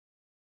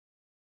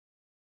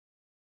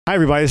Hi,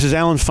 everybody. This is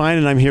Alan Fine,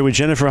 and I'm here with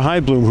Jennifer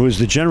Heidblum, who is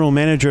the general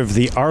manager of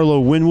the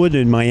Arlo-Wynwood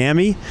in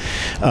Miami.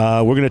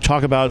 We're going to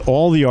talk about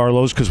all the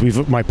Arlos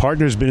because my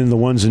partner's been in the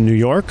ones in New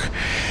York.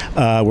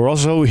 We're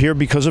also here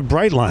because of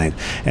Brightline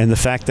and the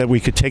fact that we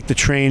could take the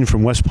train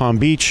from West Palm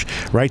Beach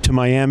right to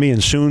Miami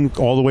and soon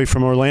all the way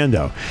from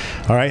Orlando.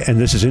 All right,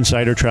 and this is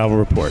Insider Travel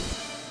Report.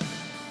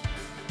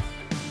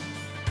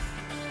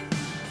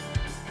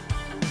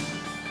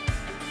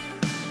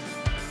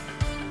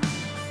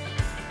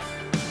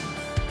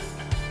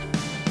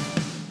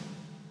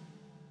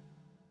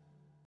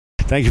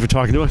 Thank you for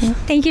talking to us.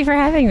 Thank you for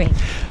having me.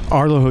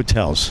 Arlo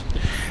Hotels.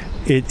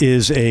 It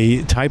is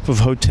a type of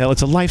hotel.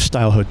 It's a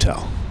lifestyle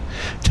hotel.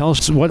 Tell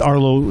us what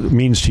Arlo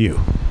means to you.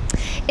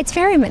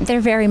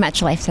 They're very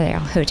much lifestyle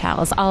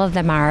hotels. All of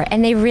them are,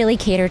 and they really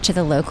cater to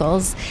the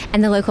locals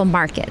and the local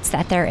markets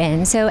that they're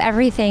in. So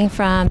everything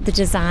from the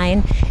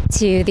design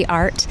to the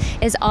art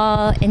is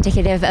all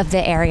indicative of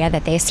the area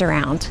that they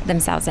surround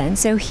themselves in.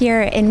 So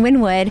here in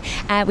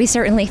Wynwood, we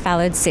certainly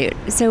followed suit.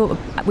 So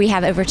we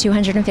have over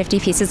 250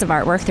 pieces of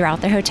artwork throughout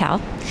the hotel.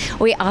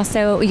 We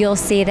also, you'll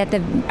see that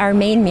our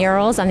main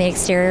murals on the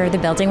exterior of the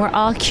building were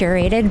all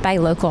curated by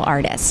local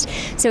artists.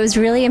 So it was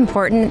really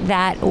important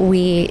that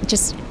we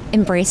just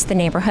embraced the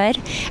neighborhood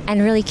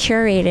and really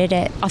curated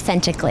it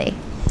authentically.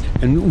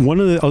 And one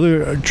of the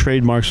other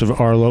trademarks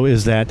of Arlo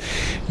is that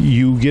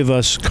you give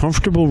us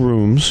comfortable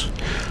rooms,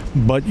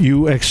 but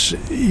you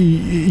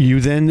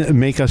then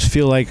make us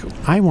feel like,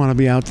 I want to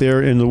be out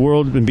there in the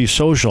world and be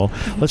social.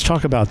 Let's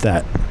talk about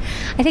that.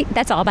 I think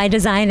that's all by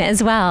design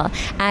as well.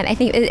 I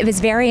think it was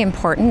very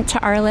important to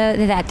Arlo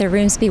that the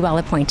rooms be well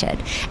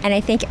appointed. And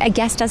I think a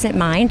guest doesn't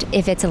mind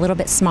if it's a little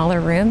bit smaller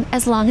room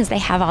as long as they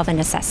have all the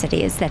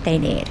necessities that they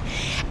need.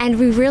 And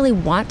we really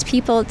want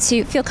people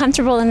to feel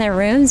comfortable in their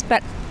rooms,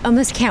 but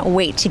almost can't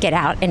wait to get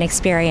out and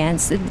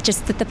experience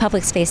just the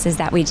public spaces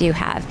that we do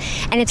have.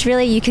 And it's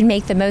really, you can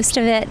make the most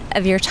of it,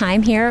 of your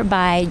time here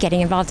by getting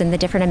involved in the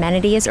different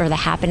amenities or the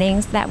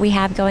happenings that we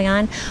have going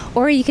on,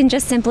 or you can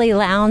just simply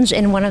lounge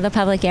in one of the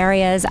public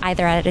areas,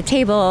 either at a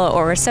table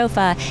or a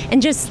sofa,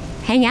 and just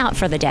hang out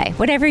for the day,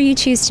 whatever you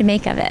choose to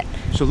make of it.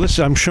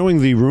 So I'm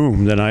showing the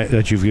room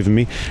that you've given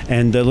me,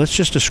 and let's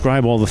just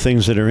describe all the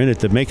things that are in it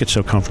that make it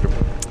so comfortable.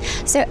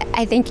 So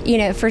I think,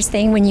 first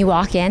thing when you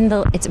walk in,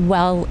 it's a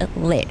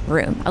well-lit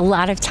room. A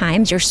lot of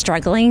times you're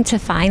struggling to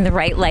find the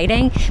right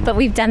lighting, but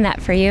we've done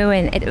that for you,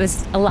 and it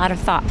was a lot of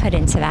thought put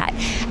into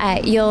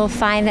that. You'll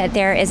find that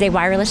there is a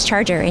wireless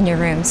charger in your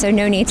room, so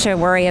no need to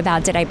worry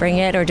about, did I bring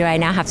it, or do I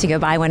now have to go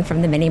buy one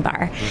from the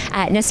minibar?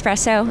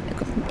 Nespresso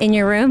in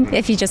your room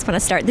if you just want to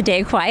start the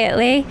day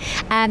quietly.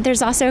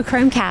 There's also a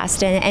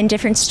Chromecast and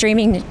different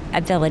streaming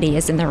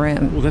abilities in the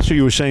room. Well, that's what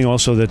you were saying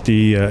also, that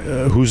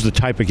who's the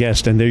type of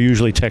guest, and they're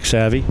usually tech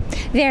savvy?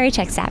 Very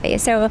tech savvy.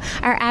 So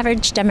our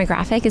average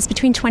demographic is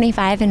between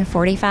 25 and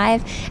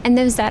 45, and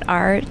those that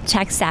are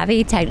tech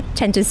savvy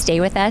tend to stay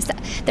with us.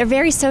 They're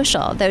very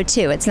social, though,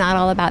 too. It's not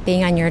all about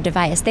being on your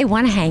device. They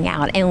want to hang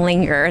out and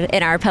linger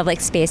in our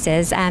public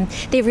spaces.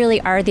 They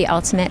really are the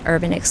ultimate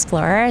urban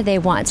explorer. They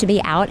want to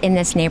be out in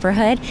this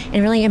neighborhood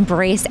and really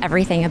embrace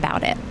everything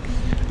about it.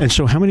 And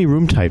so how many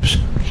room types?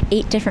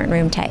 8 different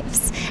room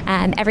types.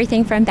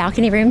 Everything from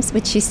balcony rooms,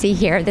 which you see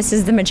here. This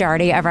is the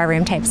majority of our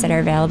room types that are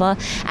available.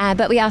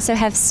 But we also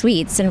have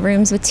suites and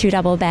rooms with 2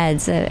 double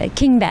beds, a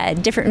king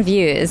bed, different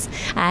views.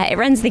 It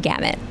runs the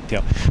gamut.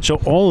 Yeah. So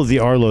all of the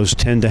Arlos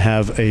tend to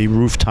have a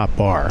rooftop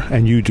bar,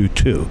 and you do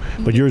too,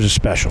 but yours is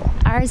special.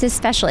 Ours is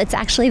special. It's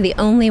actually the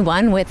only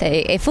one with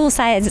a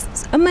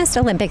full-size, almost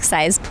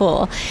Olympic-sized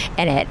pool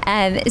in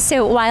it.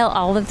 So while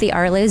all of the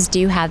Arlos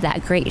do have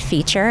that great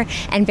feature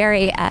and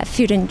very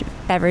food and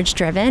beverage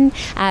driven,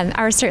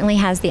 ours certainly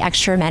has the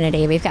extra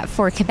amenity. We've got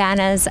 4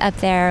 cabanas up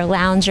there,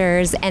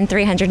 loungers, and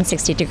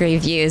 360-degree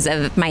views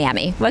of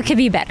Miami. What could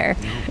be better?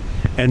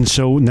 And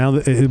so now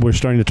that we're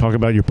starting to talk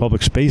about your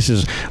public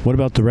spaces, what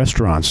about the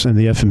restaurants and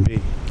the F&B?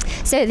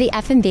 So the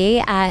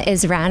F&B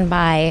is run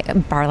by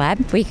Bar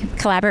Lab. We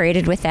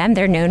collaborated with them.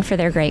 They're known for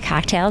their great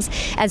cocktails,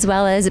 as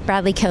well as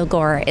Bradley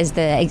Kilgore is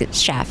the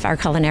chef, our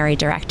culinary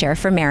director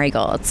for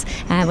Marigold's,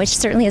 which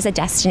certainly is a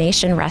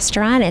destination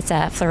restaurant. It's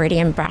a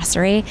Floridian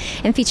brasserie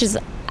and features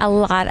a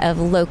lot of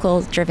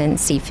local-driven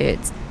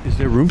seafoods. Is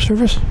there room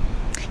service?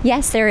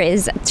 Yes, there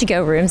is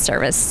to-go room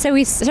service. So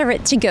we serve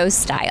it to-go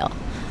style.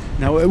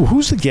 Now,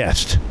 who's the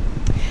guest?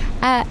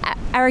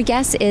 Our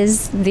guest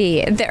is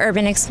the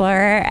urban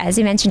explorer, as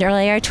you mentioned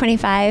earlier,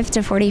 25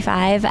 to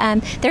 45.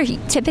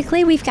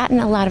 Typically, we've gotten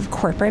a lot of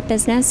corporate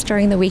business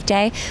during the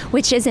weekday,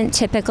 which isn't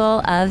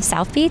typical of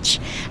South Beach.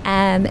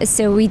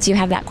 So we do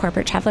have that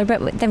corporate traveler,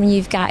 but then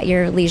you've got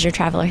your leisure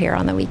traveler here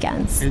on the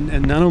weekends.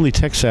 And not only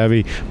tech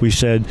savvy, we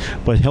said,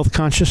 but health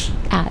conscious?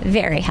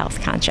 Very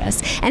health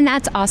conscious. And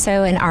that's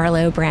also an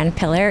Arlo brand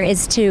pillar,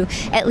 is to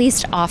at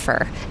least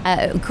offer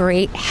a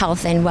great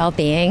health and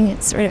well-being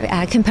sort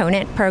of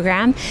component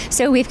program. So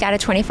So we've got a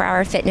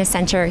 24-hour fitness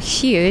center,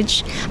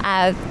 huge, 3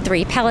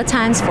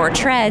 Pelotons, 4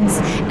 treads,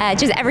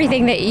 just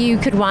everything that you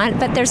could want.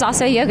 But there's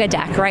also a yoga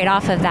deck right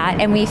off of that,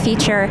 and we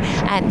feature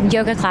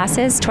yoga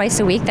classes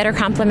twice a week that are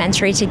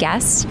complimentary to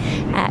guests.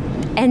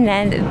 And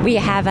then we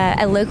have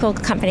a local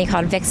company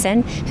called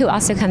Vixen who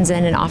also comes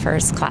in and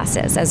offers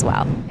classes as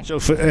well. So,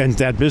 and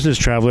that business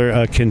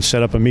traveler can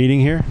set up a meeting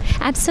here?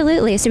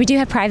 Absolutely. So we do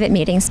have private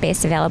meeting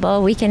space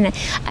available. We can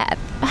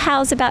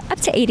house about up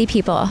to 80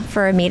 people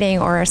for a meeting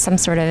or some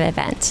sort of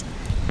event.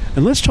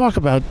 And let's talk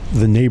about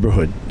the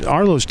neighborhood.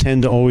 Arlos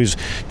tend to always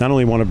not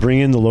only want to bring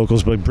in the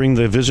locals, but bring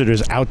the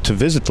visitors out to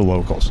visit the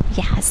locals.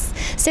 Yes.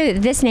 So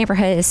this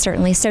neighborhood is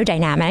certainly so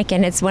dynamic,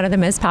 and it's one of the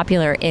most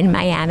popular in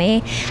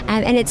Miami.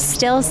 And it's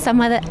still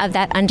somewhat of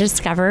that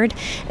undiscovered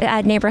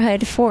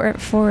neighborhood for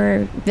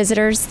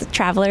visitors,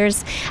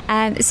 travelers.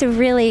 So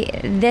really,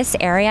 this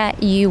area,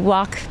 you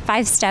walk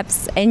 5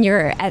 steps and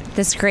you're at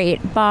this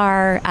great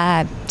bar.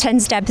 10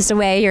 steps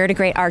away, you're at a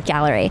great art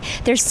gallery.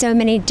 There's so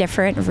many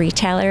different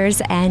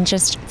retailers and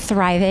just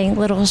thriving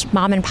little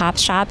mom and pop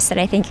shops that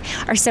I think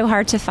are so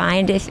hard to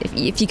find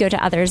if you go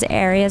to other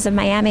areas of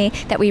Miami,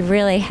 that we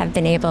really have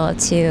been able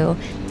to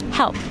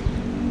help.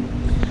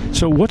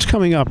 So what's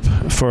coming up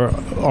for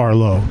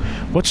Arlo?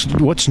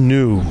 What's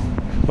new?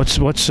 What's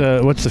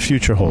the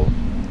future hold?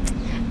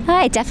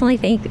 I definitely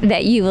think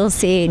that you will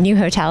see new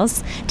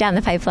hotels down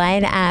the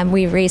pipeline.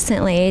 We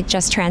recently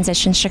just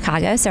transitioned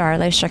Chicago, so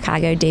Arlo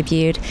Chicago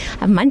debuted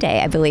on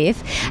Monday, I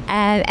believe.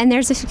 And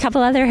there's a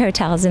couple other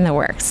hotels in the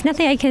works.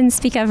 Nothing I can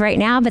speak of right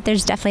now, but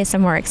there's definitely some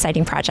more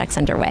exciting projects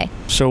underway.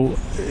 So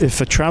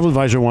if a travel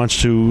advisor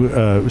wants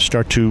to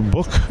start to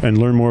book and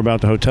learn more about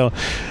the hotel,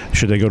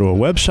 should they go to a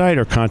website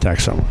or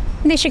contact someone?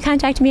 They should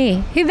contact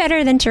me. Who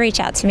better than to reach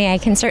out to me? I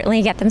can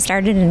certainly get them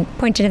started and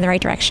pointed in the right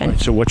direction. Right,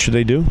 so what should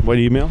they do? What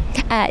email?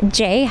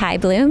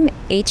 jhiblum,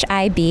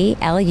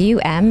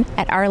 HIBLUM,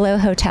 at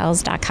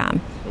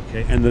arlohotels.com.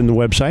 Okay, and then the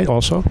website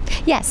also?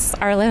 Yes,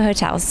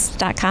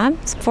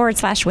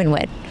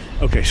 arlohotels.com/Wynwood.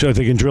 Okay, so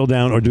they can drill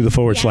down or do the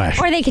forward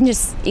slash. Or they can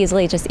just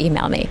easily just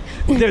email me.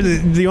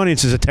 The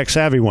audience is a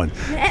tech-savvy one.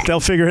 They'll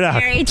figure it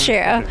out. Very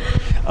true.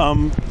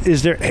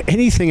 Is there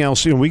anything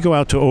else? We go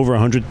out to over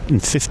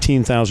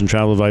 115,000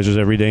 travel advisors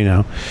every day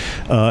now.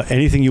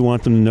 Anything you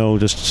want them to know,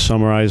 just to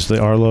summarize the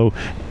Arlo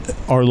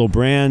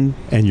brand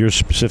and yours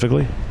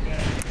specifically?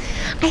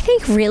 I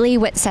think really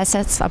what sets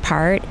us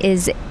apart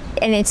is,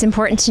 and it's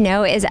important to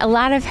know, is a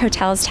lot of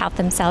hotels tout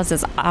themselves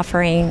as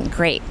offering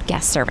great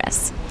guest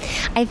service.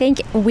 I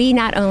think we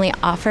not only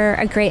offer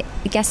a great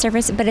guest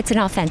service, but it's an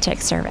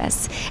authentic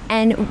service.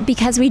 And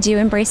because we do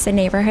embrace the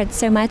neighborhood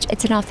so much,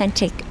 it's an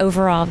authentic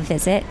overall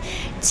visit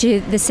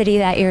to the city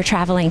that you're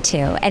traveling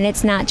to. And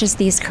it's not just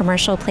these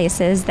commercial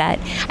places that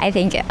I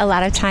think a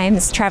lot of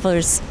times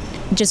travelers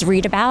just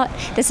read about.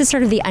 This is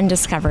sort of the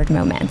undiscovered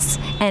moments.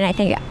 And I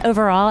think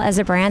overall, as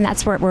a brand,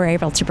 that's what we're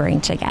able to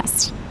bring to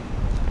guests.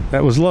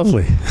 That was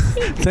lovely.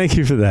 Thank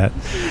you for that.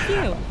 Thank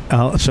you.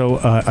 So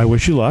I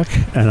wish you luck,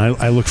 and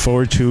I look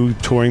forward to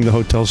touring the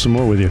hotel some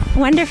more with you.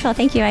 Wonderful.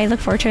 Thank you. I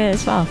look forward to it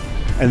as well.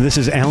 And this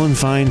is Alan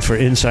Fine for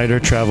Insider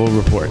Travel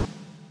Report.